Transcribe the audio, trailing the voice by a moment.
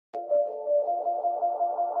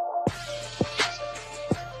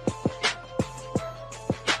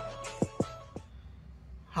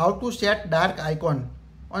how to set dark icon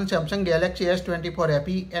on Samsung Galaxy S24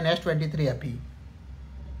 FE and S23 FE.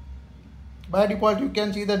 By default, you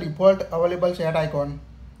can see the default available set icon,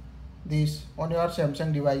 this on your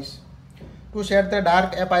Samsung device. To set the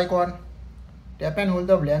dark app icon, tap and hold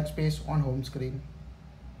the blank space on home screen.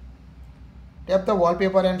 Tap the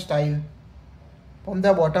wallpaper and style from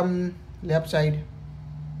the bottom left side.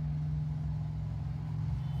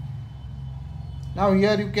 Now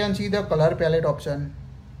here you can see the color palette option.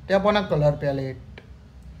 Tap on a color palette.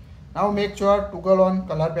 Now make sure toggle on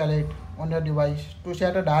color palette on your device to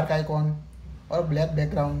set a dark icon or black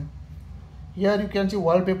background. Here you can see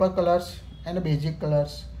wallpaper colors and basic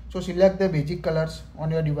colors. So select the basic colors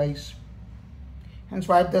on your device and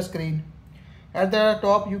swipe the screen. At the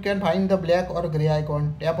top you can find the black or grey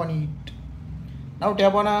icon. Tap on it. Now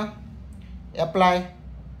tap on apply.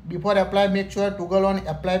 Before apply, make sure toggle on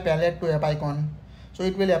apply palette to app icon. So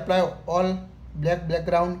it will apply all black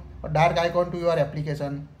background or dark icon to your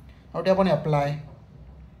application. Now tap on apply.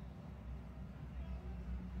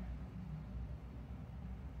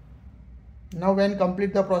 Now when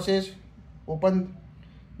complete the process, open.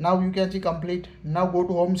 Now you can see complete. Now go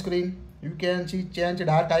to home screen. You can see change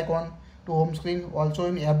dark icon to home screen also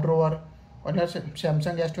in app drawer on your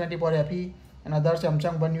Samsung S24 FE and other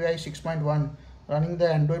Samsung One UI 6.1 running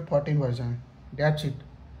the Android 14 version. That's it.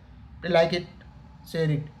 If you like it, share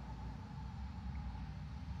it.